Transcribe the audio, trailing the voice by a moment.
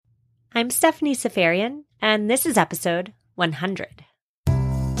I'm Stephanie Safarian, and this is episode 100.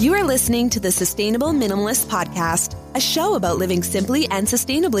 You are listening to the Sustainable Minimalist Podcast, a show about living simply and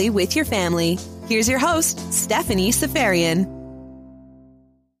sustainably with your family. Here's your host, Stephanie Safarian.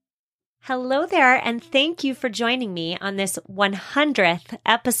 Hello there, and thank you for joining me on this 100th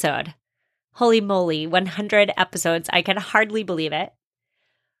episode. Holy moly, 100 episodes. I can hardly believe it.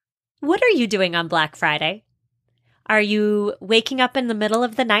 What are you doing on Black Friday? Are you waking up in the middle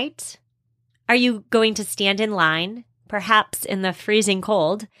of the night? Are you going to stand in line, perhaps in the freezing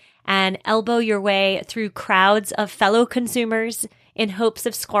cold, and elbow your way through crowds of fellow consumers in hopes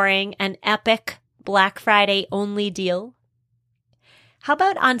of scoring an epic Black Friday only deal? How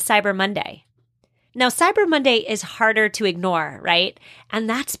about on Cyber Monday? Now, Cyber Monday is harder to ignore, right? And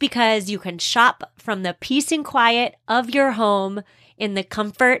that's because you can shop from the peace and quiet of your home in the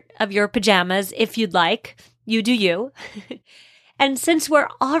comfort of your pajamas if you'd like. You do you. And since we're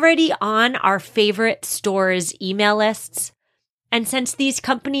already on our favorite stores' email lists, and since these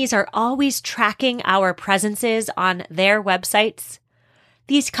companies are always tracking our presences on their websites,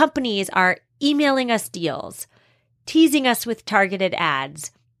 these companies are emailing us deals, teasing us with targeted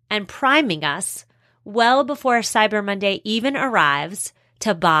ads, and priming us well before Cyber Monday even arrives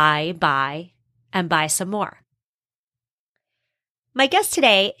to buy, and buy some more. My guest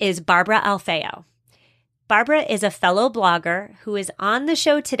today is Barbara Alfeo. Barbara is a fellow blogger who is on the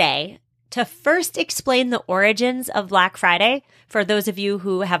show today to first explain the origins of Black Friday. For those of you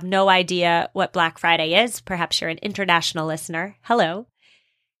who have no idea what Black Friday is, perhaps you're an international listener. Hello.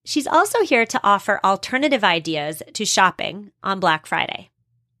 She's also here to offer alternative ideas to shopping on Black Friday.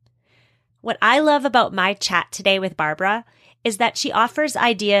 What I love about my chat today with Barbara is that she offers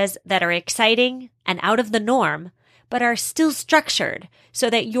ideas that are exciting and out of the norm, but are still structured so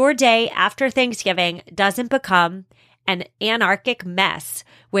that your day after Thanksgiving doesn't become an anarchic mess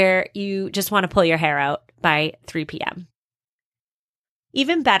where you just want to pull your hair out by 3 p.m.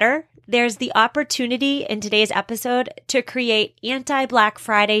 Even better, there's the opportunity in today's episode to create anti-Black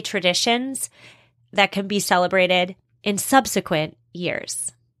Friday traditions that can be celebrated in subsequent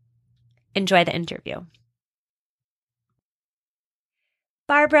years. Enjoy the interview.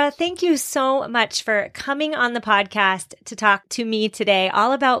 Barbara, thank you so much for coming on the podcast to talk to me today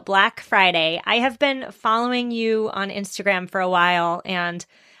all about Black Friday. I have been following you on Instagram for a while, and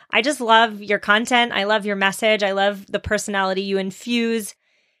I just love your content. I love your message. I love the personality you infuse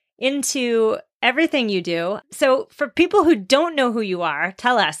into everything you do. So for people who don't know who you are,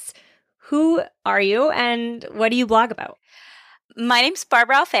 tell us, who are you and what do you blog about? My name's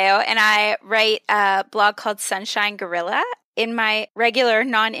Barbara Alfeo, and I write a blog called Sunshine Gorilla. In my regular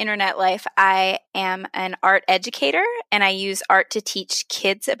non-internet life, I am an art educator, and I use art to teach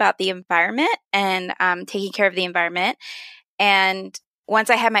kids about the environment and taking care of the environment. And once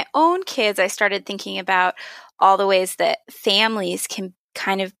I had my own kids, I started thinking about all the ways that families can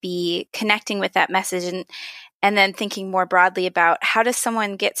kind of be connecting with that message, and then thinking more broadly about how does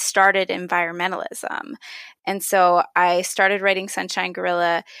someone get started in environmentalism. And so I started writing Sunshine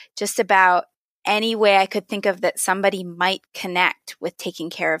Gorilla just about any way I could think of that somebody might connect with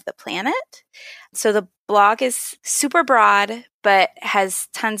taking care of the planet. So the blog is super broad, but has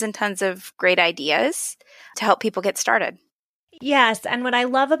tons and tons of great ideas to help people get started. Yes. And what I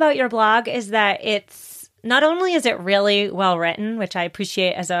love about your blog is that it's not only is it really well written, which I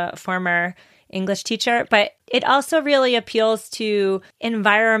appreciate as a former English teacher, but it also really appeals to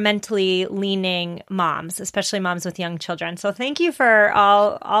environmentally leaning moms, especially moms with young children. So thank you for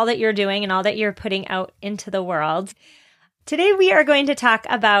all that you're doing and all that you're putting out into the world. Today we are going to talk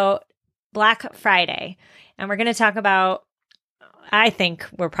about Black Friday, and we're going to talk about, I think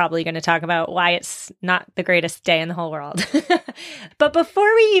we're probably going to talk about why it's not the greatest day in the whole world. But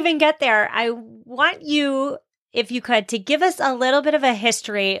before we even get there, I want you, if you could, to give us a little bit of a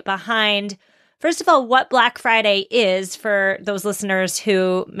history behind, first of all, what Black Friday is for those listeners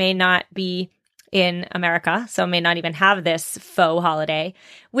who may not be in America, so may not even have this faux holiday.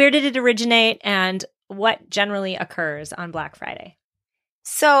 Where did it originate and what generally occurs on Black Friday?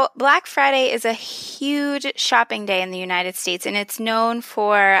 So Black Friday is a huge shopping day in the United States, and it's known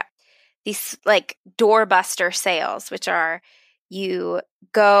for these like doorbuster sales, which are you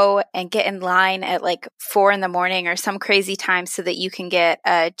go and get in line at like 4 a.m. or some crazy time so that you can get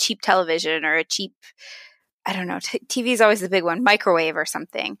a cheap television or a cheap, I don't know, TV is always the big one, microwave or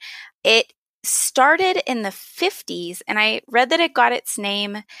something. It started in the 50s, and I read that it got its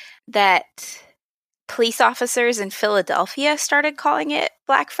name that police officers in Philadelphia started calling it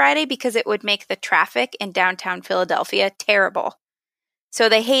Black Friday because it would make the traffic in downtown Philadelphia terrible. So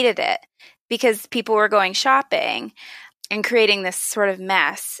they hated it because people were going shopping. and creating this sort of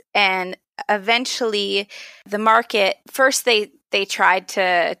mess. And eventually the market, first they tried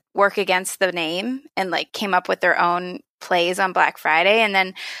to work against the name and like came up with their own plays on Black Friday. And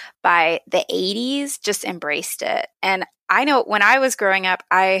then by the 80s, just embraced it. And I know when I was growing up,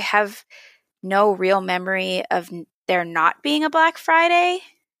 I have no real memory of there not being a Black Friday,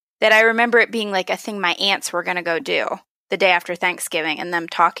 that I remember it being like a thing my aunts were going to go do the day after Thanksgiving and them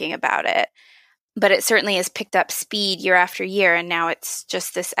talking about it. But it certainly has picked up speed year after year. And now it's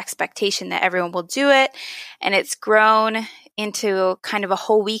just this expectation that everyone will do it. And it's grown into kind of a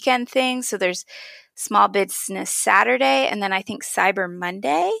whole weekend thing. So there's Small Business Saturday and then I think Cyber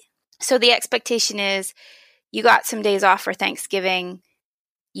Monday. So the expectation is you got some days off for Thanksgiving.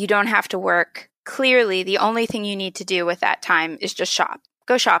 You don't have to work. Clearly, the only thing you need to do with that time is just shop.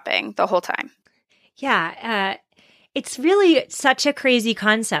 Go shopping the whole time. Yeah. It's really such a crazy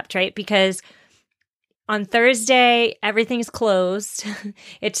concept, right? Because on Thursday, everything's closed.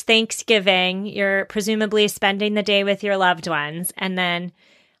 It's Thanksgiving. You're presumably spending the day with your loved ones. And then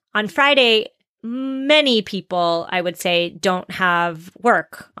on Friday, many people, I would say, don't have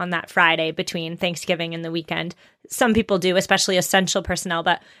work on that Friday between Thanksgiving and the weekend. Some people do, especially essential personnel,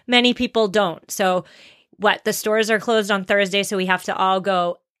 but many people don't. So the stores are closed on Thursday, so we have to all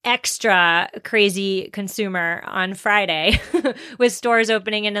go extra crazy consumer on Friday with stores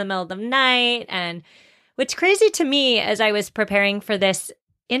opening in the middle of the night. And what's crazy to me as I was preparing for this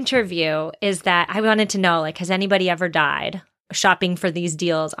interview is that I wanted to know, like, has anybody ever died shopping for these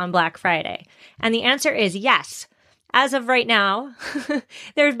deals on Black Friday? And the answer is yes. As of right now,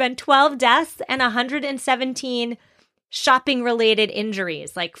 there have been 12 deaths and 117 shopping-related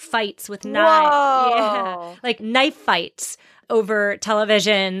injuries, like fights with knives, like knife fights over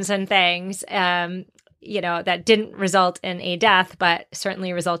televisions and things, that didn't result in a death, but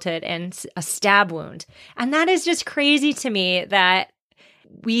certainly resulted in a stab wound. And that is just crazy to me that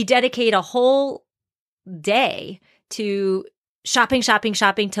we dedicate a whole day to shopping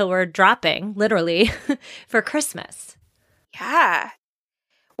till we're dropping, literally, for Christmas. Yeah.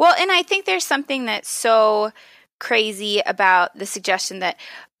 Well, and I think there's something that's so crazy about the suggestion that,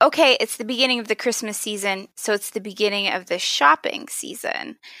 okay, it's the beginning of the Christmas season, so it's the beginning of the shopping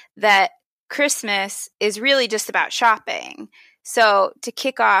season, that Christmas is really just about shopping. So to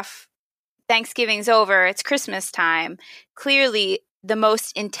kick off, Thanksgiving's over, it's Christmas time. Clearly, the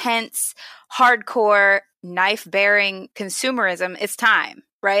most intense, hardcore, knife-bearing consumerism, it's time,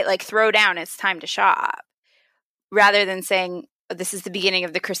 right? Like throw down, it's time to shop. Rather than saying, this is the beginning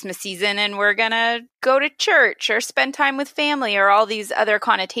of the Christmas season and we're going to go to church or spend time with family or all these other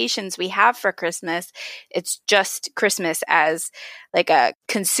connotations we have for Christmas. It's just Christmas as like a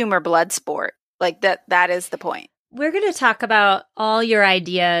consumer blood sport. Like that is the point. We're going to talk about all your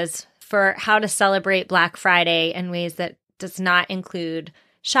ideas for how to celebrate Black Friday in ways that does not include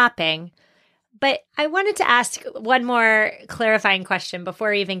shopping. But I wanted to ask one more clarifying question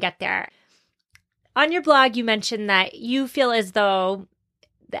before we even get there. On your blog, you mentioned that you feel as though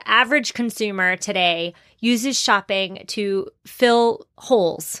the average consumer today uses shopping to fill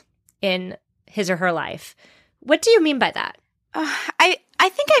holes in his or her life. What do you mean by that? I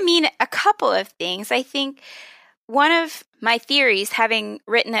think I mean a couple of things. I think one of my theories, having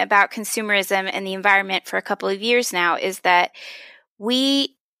written about consumerism and the environment for a couple of years now, is that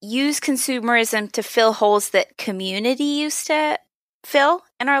we use consumerism to fill holes that community used to fill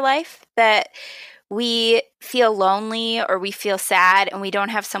in our life, that we feel lonely or we feel sad and we don't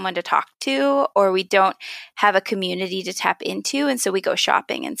have someone to talk to, or we don't have a community to tap into, and so we go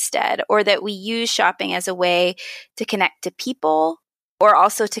shopping instead, or that we use shopping as a way to connect to people or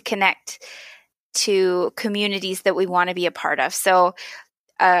also to connect to communities that we want to be a part of. So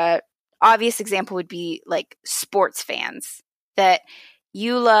obvious example would be like sports fans, that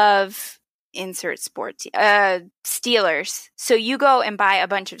you love insert sports, Steelers. So you go and buy a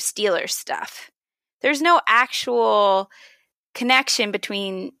bunch of Steelers stuff. There's no actual connection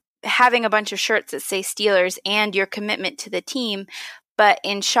between having a bunch of shirts that say Steelers and your commitment to the team. But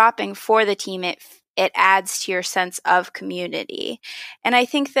in shopping for the team, it adds to your sense of community. And I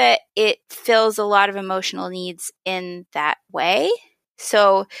think that it fills a lot of emotional needs in that way.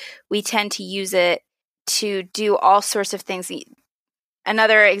 So we tend to use it to do all sorts of things.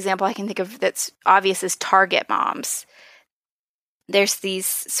 Another example I can think of that's obvious is Target moms. There's these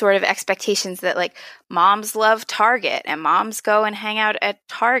sort of expectations that like moms love Target and moms go and hang out at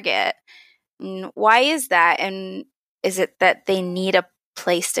Target. And why is that? And is it that they need a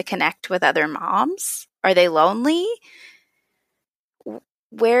place to connect with other moms? Are they lonely?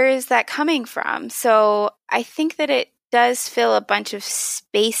 Where is that coming from? So I think that it does fill a bunch of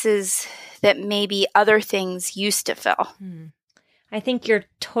spaces that maybe other things used to fill. I think you're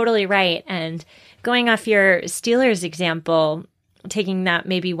totally right. And going off your Steelers example, taking that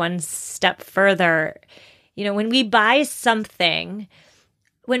maybe one step further, when we buy something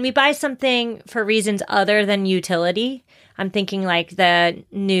for reasons other than utility, I'm thinking like the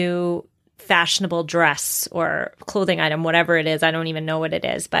new fashionable dress or clothing item, whatever it is, I don't even know what it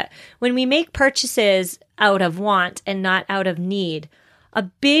is. But when we make purchases out of want and not out of need, a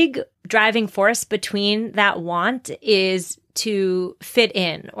big driving force between that want is to fit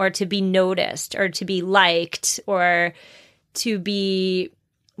in or to be noticed or to be liked or to be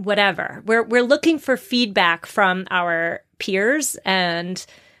whatever. We're looking for feedback from our peers and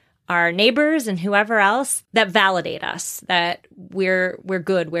our neighbors and whoever else that validate us, that we're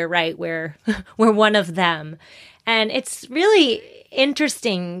good, we're right, we're one of them. And it's really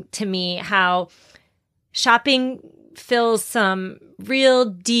interesting to me how shopping fills some real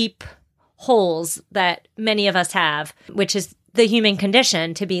deep holes that many of us have, which is the human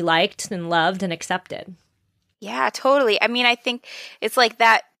condition to be liked and loved and accepted. Yeah, totally. I mean, I think it's like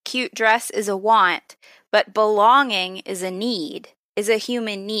that cute dress is a want, but belonging is a need, is a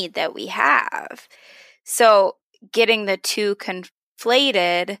human need that we have. So getting the two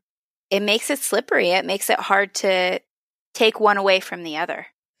conflated, it makes it slippery. It makes it hard to take one away from the other.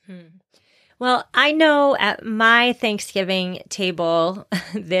 Well, I know at my Thanksgiving table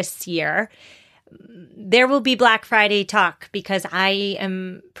this year, there will be Black Friday talk because I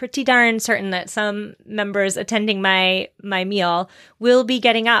am pretty darn certain that some members attending my meal will be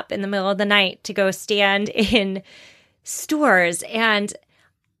getting up in the middle of the night to go stand in stores. And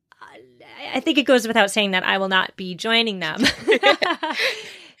I think it goes without saying that I will not be joining them.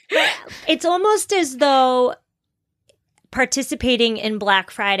 But it's almost as though participating in Black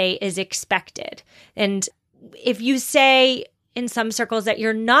Friday is expected. And if you say in some circles that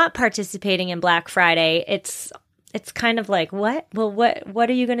you're not participating in Black Friday, it's kind of like, what? Well, what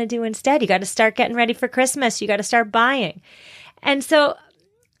are you going to do instead? You got to start getting ready for Christmas. You got to start buying. And so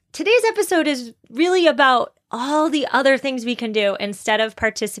today's episode is really about all the other things we can do instead of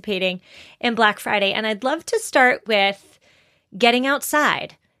participating in Black Friday. And I'd love to start with getting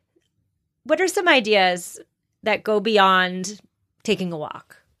outside. What are some ideas that go beyond taking a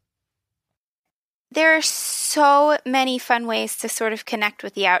walk? There are so many fun ways to sort of connect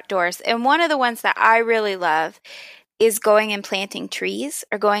with the outdoors. And one of the ones that I really love is going and planting trees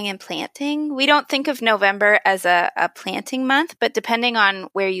or going and planting. We don't think of November as a planting month, but depending on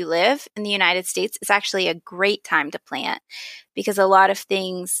where you live in the United States, it's actually a great time to plant because a lot of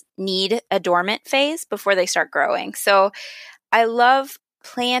things need a dormant phase before they start growing. So I love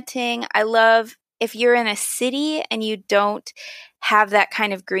planting. I love if you're in a city and you don't have that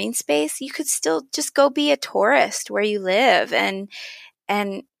kind of green space, you could still just go be a tourist where you live. And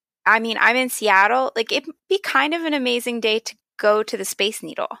I mean, I'm in Seattle. Like, it'd be kind of an amazing day to go to the Space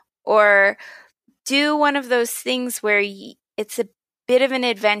Needle or do one of those things where it's a bit of an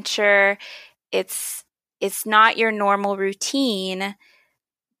adventure. It's not your normal routine,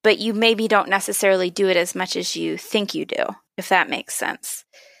 but you maybe don't necessarily do it as much as you think you do, if that makes sense.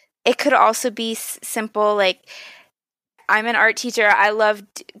 It could also be simple, like I'm an art teacher. I love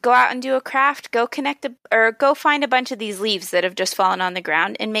go out and do a craft, go go find a bunch of these leaves that have just fallen on the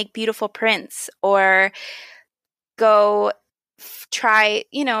ground and make beautiful prints, or go try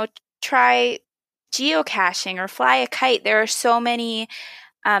geocaching or fly a kite. There are so many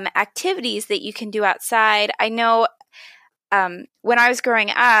activities that you can do outside. I know when I was growing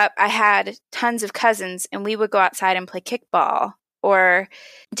up, I had tons of cousins and we would go outside and play kickball or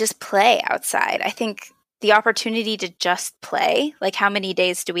just play outside. I think the opportunity to just play, like how many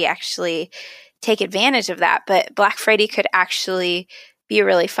days do we actually take advantage of that? But Black Friday could actually be a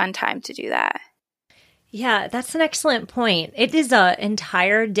really fun time to do that. Yeah, that's an excellent point. It is an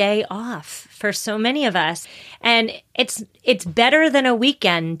entire day off for so many of us. And it's better than a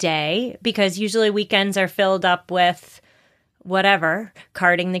weekend day because usually weekends are filled up with whatever,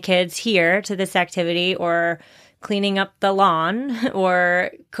 carting the kids here to this activity or cleaning up the lawn or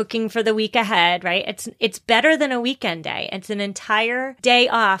cooking for the week ahead, right? It's better than a weekend day. It's an entire day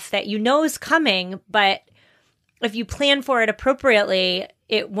off that you know is coming, but if you plan for it appropriately,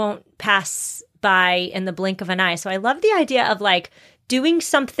 it won't pass by in the blink of an eye. So I love the idea of like doing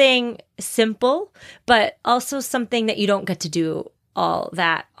something simple, but also something that you don't get to do all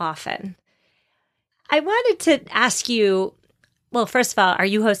that often. I wanted to ask you, well, first of all, are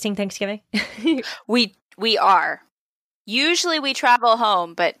you hosting Thanksgiving? We are. Usually we travel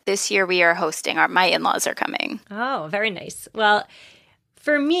home, but this year we are hosting. My in-laws are coming. Oh, very nice. Well,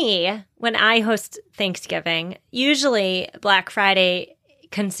 for me, when I host Thanksgiving, usually Black Friday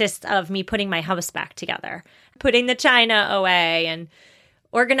consists of me putting my house back together, putting the china away and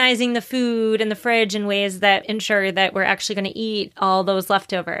organizing the food in the fridge in ways that ensure that we're actually going to eat all those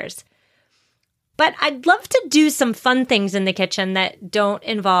leftovers. But I'd love to do some fun things in the kitchen that don't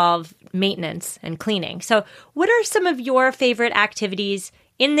involve maintenance and cleaning. So what are some of your favorite activities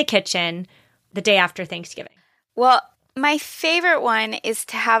in the kitchen the day after Thanksgiving? Well, my favorite one is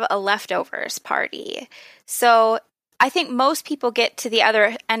to have a leftovers party. So I think most people get to the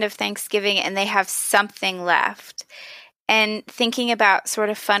other end of Thanksgiving and they have something left. And thinking about sort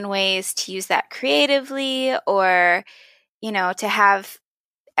of fun ways to use that creatively, or, to have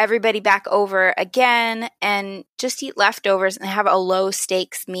everybody back over again and just eat leftovers and have a low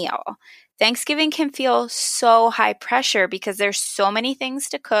stakes meal. Thanksgiving can feel so high pressure because there's so many things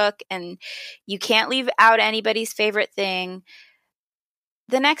to cook and you can't leave out anybody's favorite thing.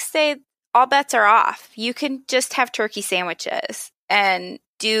 The next day, all bets are off. You can just have turkey sandwiches and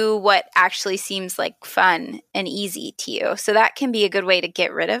do what actually seems like fun and easy to you. So that can be a good way to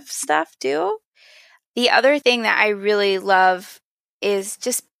get rid of stuff too. The other thing that I really love is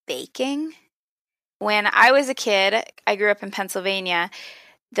just baking. When I was a kid, I grew up in Pennsylvania.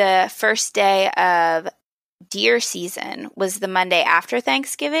 The first day of deer season was the Monday after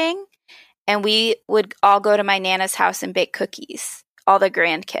Thanksgiving, and we would all go to my Nana's house and bake cookies, all the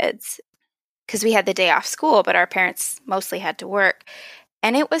grandkids, because we had the day off school, but our parents mostly had to work.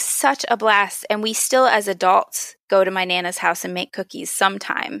 And it was such a blast. And we still, as adults, go to my Nana's house and make cookies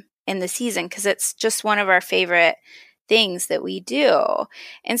sometime in the season because it's just one of our favorite things that we do.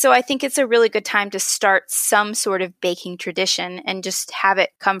 And so I think it's a really good time to start some sort of baking tradition and just have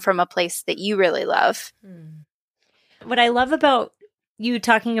it come from a place that you really love. What I love about you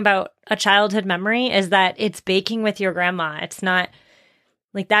talking about a childhood memory is that it's baking with your grandma. It's not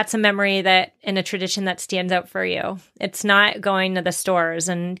like that's a memory that in a tradition that stands out for you. It's not going to the stores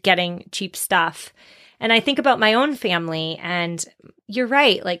and getting cheap stuff. And I think about my own family, and you're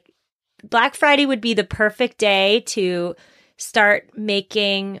right. Like Black Friday would be the perfect day to start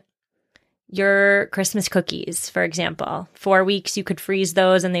making your Christmas cookies, for example. 4 weeks, you could freeze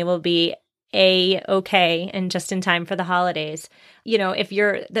those and they will be A-okay and just in time for the holidays. If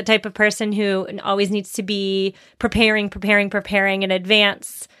you're the type of person who always needs to be preparing in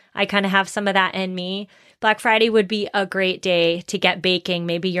advance, I kind of have some of that in me. Black Friday would be a great day to get baking.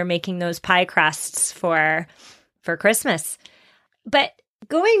 Maybe you're making those pie crusts for Christmas. But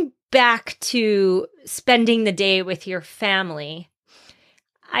going back to spending the day with your family,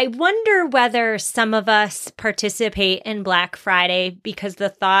 I wonder whether some of us participate in Black Friday because the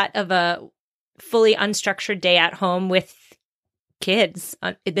thought of a fully unstructured day at home with kids,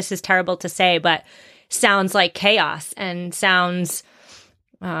 this is terrible to say, but sounds like chaos and sounds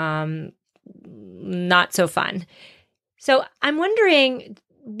not so fun. So I'm wondering,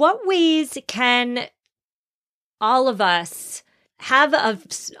 what ways can all of us have an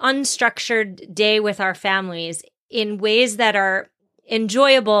unstructured day with our families in ways that are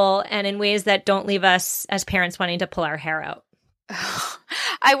enjoyable and in ways that don't leave us as parents wanting to pull our hair out?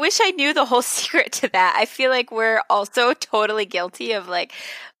 I wish I knew the whole secret to that. I feel like we're also totally guilty of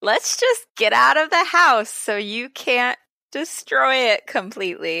let's just get out of the house so you can't destroy it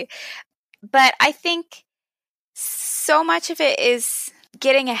completely. But I think so much of it is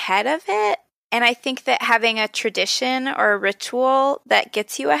getting ahead of it. And I think that having a tradition or a ritual that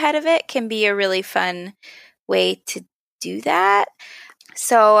gets you ahead of it can be a really fun way to do that.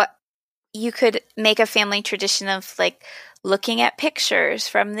 So you could make a family tradition of looking at pictures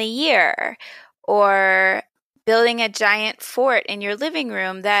from the year, or building a giant fort in your living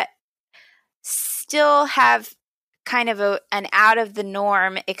room that still have kind of an out of the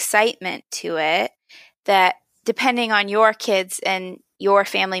norm excitement to it that, depending on your kids and your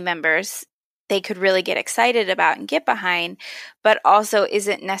family members, they could really get excited about and get behind, but also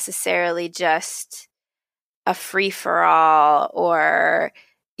isn't necessarily just a free-for-all or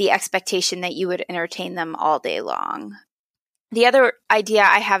the expectation that you would entertain them all day long. The other idea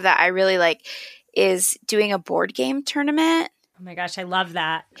I have that I really like is doing a board game tournament. Oh my gosh, I love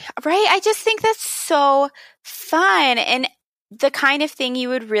that. Right? I just think that's so fun and the kind of thing you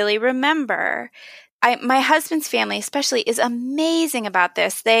would really remember. My husband's family especially is amazing about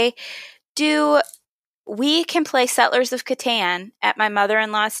this. We can play Settlers of Catan at my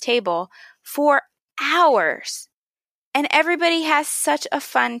mother-in-law's table for hours. And everybody has such a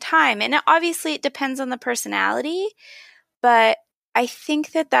fun time. And obviously it depends on the personality, but I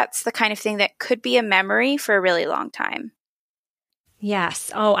think that that's the kind of thing that could be a memory for a really long time. Yes.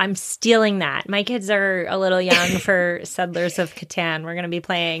 Oh, I'm stealing that. My kids are a little young for Settlers of Catan. We're going to be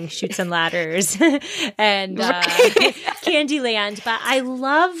playing Chutes and Ladders and Candyland. But I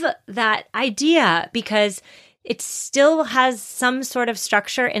love that idea because it still has some sort of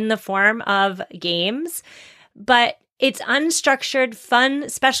structure in the form of games, but it's unstructured, fun,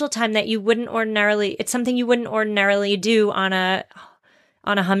 special time that it's something you wouldn't ordinarily do on a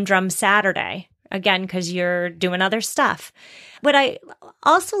humdrum Saturday. Again, because you're doing other stuff. What I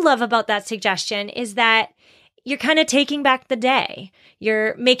also love about that suggestion is that you're kind of taking back the day.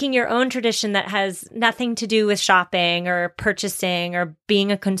 You're making your own tradition that has nothing to do with shopping or purchasing or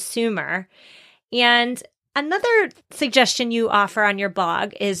being a consumer. And another suggestion you offer on your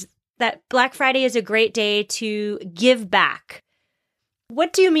blog is that Black Friday is a great day to give back.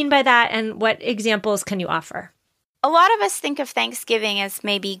 What do you mean by that, and what examples can you offer? A lot of us think of Thanksgiving as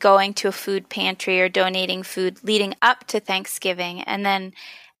maybe going to a food pantry or donating food leading up to Thanksgiving. And then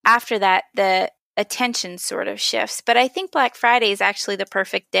after that, the attention sort of shifts. But I think Black Friday is actually the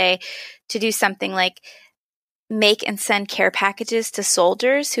perfect day to do something like make and send care packages to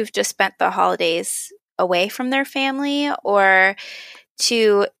soldiers who've just spent the holidays away from their family, or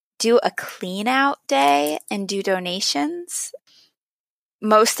to do a clean out day and do donations.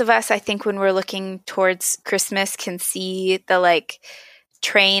 Most of us, I think, when we're looking towards Christmas, can see the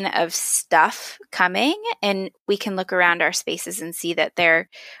train of stuff coming, and we can look around our spaces and see that there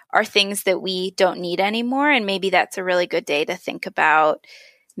are things that we don't need anymore. And maybe that's a really good day to think about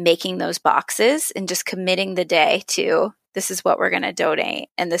making those boxes and just committing the day to, this is what we're going to donate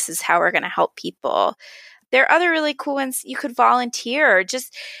and this is how we're going to help people. There are other really cool ones. You could volunteer or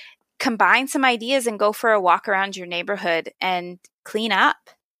just combine some ideas and go for a walk around your neighborhood and clean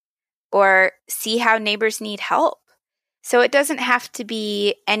up or see how neighbors need help. So it doesn't have to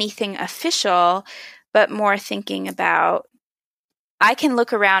be anything official, but more thinking about, I can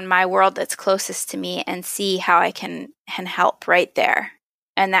look around my world that's closest to me and see how I can help right there.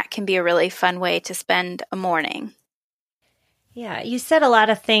 And that can be a really fun way to spend a morning. Yeah, you said a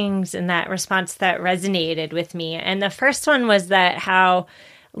lot of things in that response that resonated with me. And the first one was that how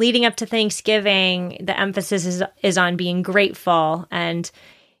leading up to Thanksgiving, the emphasis is on being grateful and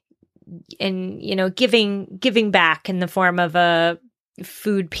giving back in the form of a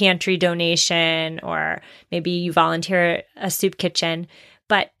food pantry donation, or maybe you volunteer at a soup kitchen.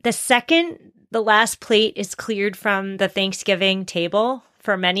 But the second the last plate is cleared from the Thanksgiving table,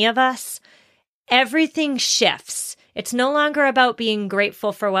 for many of us, everything shifts. It's no longer about being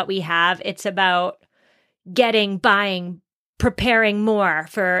grateful for what we have. It's about buying, preparing more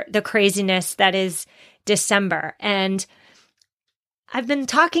for the craziness that is December. And I've been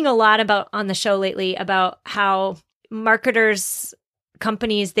talking a lot about on the show lately about how marketers,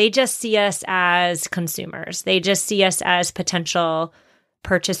 companies, they just see us as consumers. They just see us as potential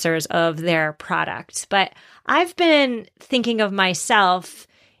purchasers of their product. But I've been thinking of myself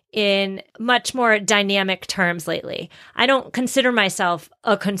in much more dynamic terms lately. I don't consider myself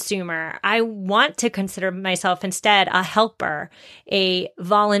a consumer. I want to consider myself instead a helper, a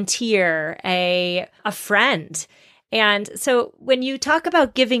volunteer, a friend. And so when you talk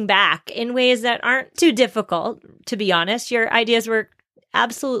about giving back in ways that aren't too difficult, to be honest, your ideas were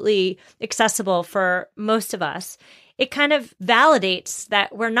absolutely accessible for most of us. It kind of validates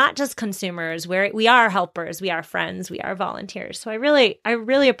that we're not just consumers, we are helpers, we are friends, we are volunteers. So I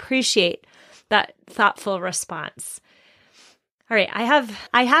really appreciate that thoughtful response. All right,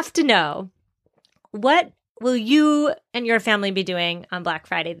 I have to know, what will you and your family be doing on Black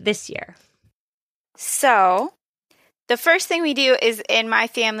Friday this year? So the first thing we do is, in my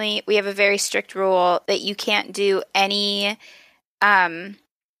family, we have a very strict rule that you can't do any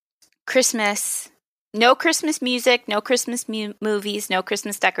no Christmas music, no Christmas movies, no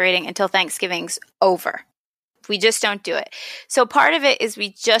Christmas decorating until Thanksgiving's over. We just don't do it. So part of it is we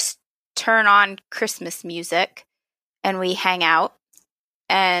just turn on Christmas music and we hang out.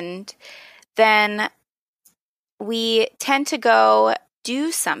 And then we tend to go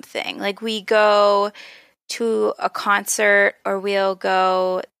do something. Like we go to a concert, or we'll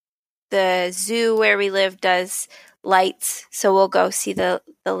go, the zoo where we live does lights, so we'll go see the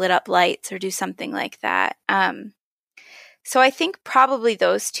lit up lights or do something like that. So I think probably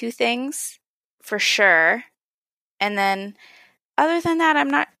those two things for sure. And then other than that,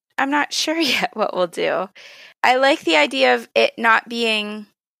 I'm not sure yet what we'll do. I like the idea of it not being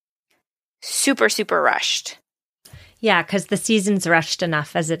super, super rushed. Yeah, because the season's rushed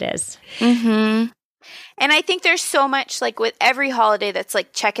enough as it is. Mm-hmm. And I think there's so much, like with every holiday, that's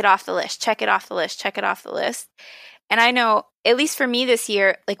like, check it off the list, check it off the list, check it off the list. And I know, at least for me this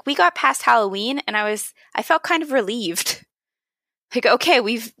year, like we got past Halloween and I felt kind of relieved. like, okay,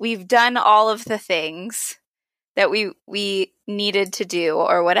 we've done all of the things that we needed to do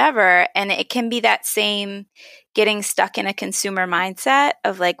or whatever. And it can be that same getting stuck in a consumer mindset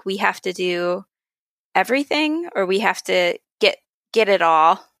of like, we have to do everything or we have to get it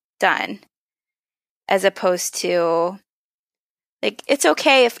all done, as opposed to like, it's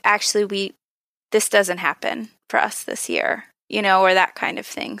okay if actually this doesn't happen for us this year, or that kind of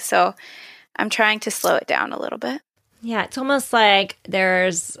thing. So I'm trying to slow it down a little bit. Yeah, it's almost like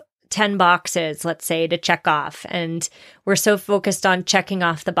there's 10 boxes, let's say, to check off. And we're so focused on checking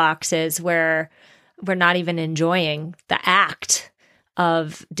off the boxes where we're not even enjoying the act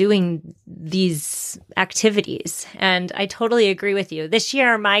of doing these activities. And I totally agree with you. This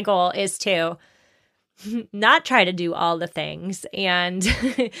year, my goal is to not try to do all the things and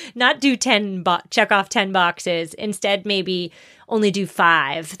not do check off 10 boxes. Instead, maybe only do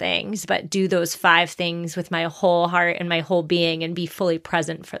 5 things, but do those 5 things with my whole heart and my whole being and be fully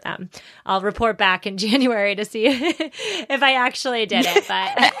present for them. I'll report back in January to see if I actually did it.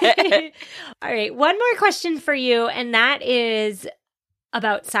 But all right, one more question for you, and that is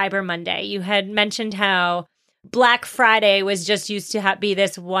about Cyber Monday. You had mentioned how Black Friday was just used to be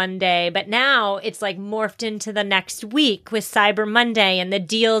this one day, but now it's like morphed into the next week with Cyber Monday, and the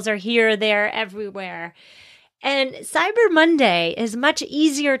deals are here, there, everywhere. And Cyber Monday is much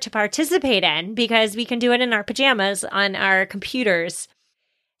easier to participate in because we can do it in our pajamas on our computers.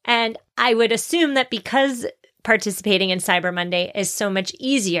 And I would assume that because participating in Cyber Monday is so much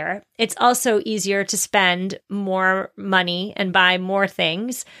easier, it's also easier to spend more money and buy more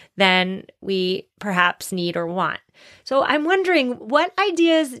things than we perhaps need or want. So I'm wondering, what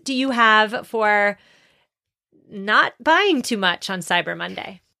ideas do you have for not buying too much on Cyber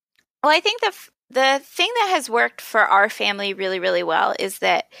Monday? Well, I think the thing that has worked for our family really, really well is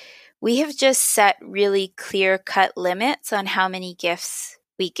that we have just set really clear-cut limits on how many gifts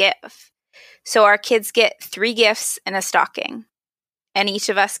we give. So our kids get 3 gifts and a stocking, and each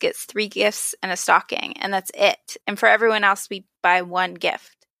of us gets 3 gifts and a stocking, and that's it. And for everyone else, we buy 1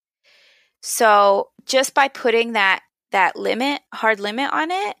 gift. So just by putting that hard limit on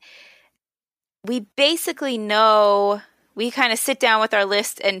it, we basically know, we kind of sit down with our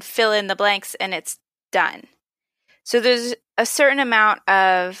list and fill in the blanks, and it's done. So there's a certain amount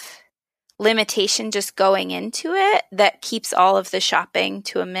of limitation just going into it that keeps all of the shopping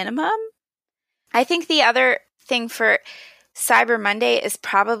to a minimum. I think the other thing for Cyber Monday is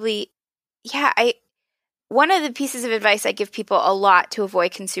probably, one of the pieces of advice I give people a lot to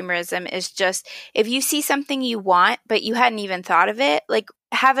avoid consumerism is just, if you see something you want, but you hadn't even thought of it, like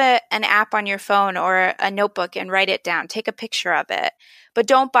have an app on your phone or a notebook and write it down, take a picture of it, but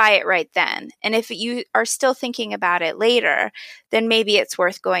don't buy it right then. And if you are still thinking about it later, then maybe it's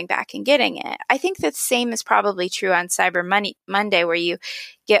worth going back and getting it. I think the same is probably true on Cyber Monday, where you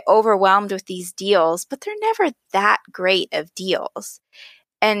get overwhelmed with these deals, but they're never that great of deals.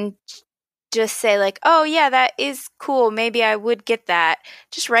 And just say like, oh yeah, that is cool, maybe I would get that.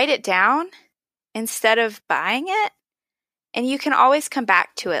 Just write it down instead of buying it. And you can always come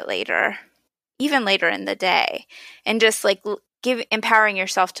back to it later, even later in the day, and just like empowering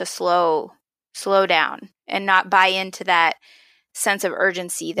yourself to slow down and not buy into that sense of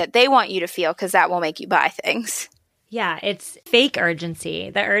urgency that they want you to feel, because that will make you buy things. Yeah, it's fake urgency.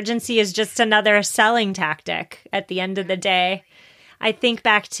 The urgency is just another selling tactic at the end of the day. I think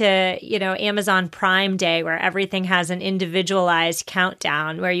back to, Amazon Prime Day, where everything has an individualized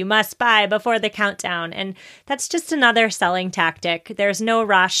countdown where you must buy before the countdown. And that's just another selling tactic. There's no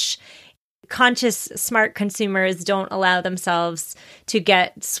rush. Conscious, smart consumers don't allow themselves to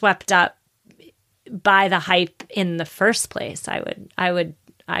get swept up by the hype in the first place, I would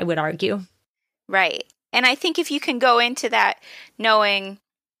argue. Right. And I think if you can go into that knowing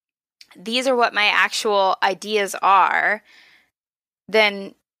these are what my actual ideas are,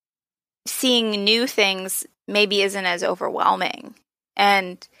 then seeing new things maybe isn't as overwhelming.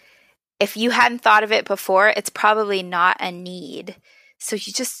 And if you hadn't thought of it before, it's probably not a need. So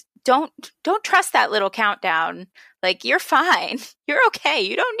you just don't trust that little countdown. Like, you're fine. You're okay.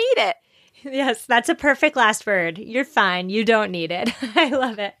 You don't need it. Yes, that's a perfect last word. You're fine. You don't need it. I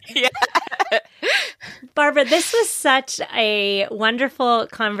love it. Yeah. Barbara, this was such a wonderful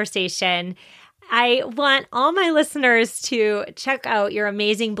conversation. I want all my listeners to check out your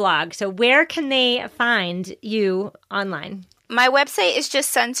amazing blog. So where can they find you online? My website is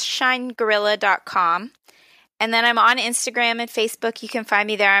just sunshinegorilla.com. And then I'm on Instagram and Facebook. You can find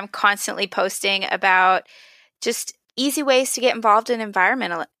me there. I'm constantly posting about just easy ways to get involved in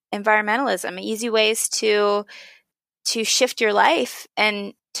environmentalism, easy ways to shift your life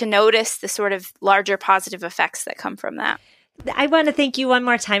and to notice the sort of larger positive effects that come from that. I want to thank you one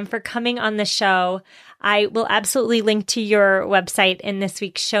more time for coming on the show. I will absolutely link to your website in this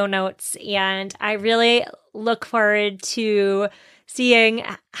week's show notes, and I really look forward to seeing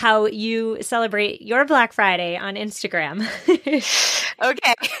how you celebrate your Black Friday on Instagram.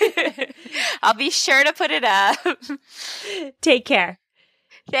 Okay. I'll be sure to put it up. Take care.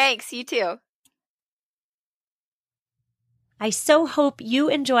 Thanks. You too. I so hope you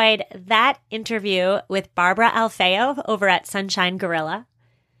enjoyed that interview with Barbara Alfeo over at Sunshine Gorilla.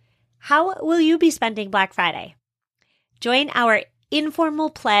 How will you be spending Black Friday? Join our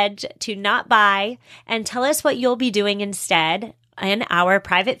informal pledge to not buy and tell us what you'll be doing instead in our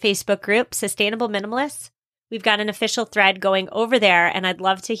private Facebook group, Sustainable Minimalists. We've got an official thread going over there, and I'd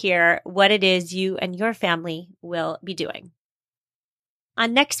love to hear what it is you and your family will be doing.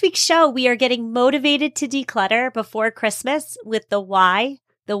 On next week's show, we are getting motivated to declutter before Christmas with the why,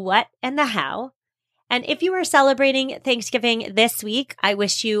 the what, and the how. And if you are celebrating Thanksgiving this week, I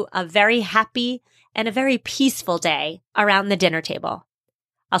wish you a very happy and a very peaceful day around the dinner table.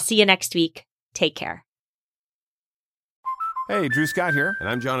 I'll see you next week. Take care. Hey, Drew Scott here, and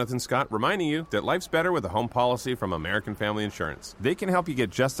I'm Jonathan Scott, reminding you that life's better with a home policy from American Family Insurance. They can help you get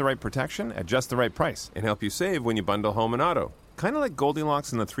just the right protection at just the right price and help you save when you bundle home and auto. Kind of like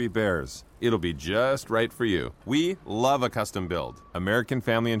Goldilocks and the Three Bears. It'll be just right for you. We love a custom build. American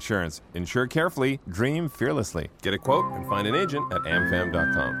Family Insurance. Insure carefully, dream fearlessly. Get a quote and find an agent at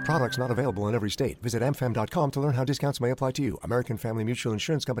amfam.com. Products not available in every state. Visit amfam.com to learn how discounts may apply to you. American Family Mutual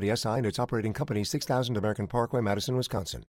Insurance Company SI and its operating company 6000 American Parkway, Madison, Wisconsin.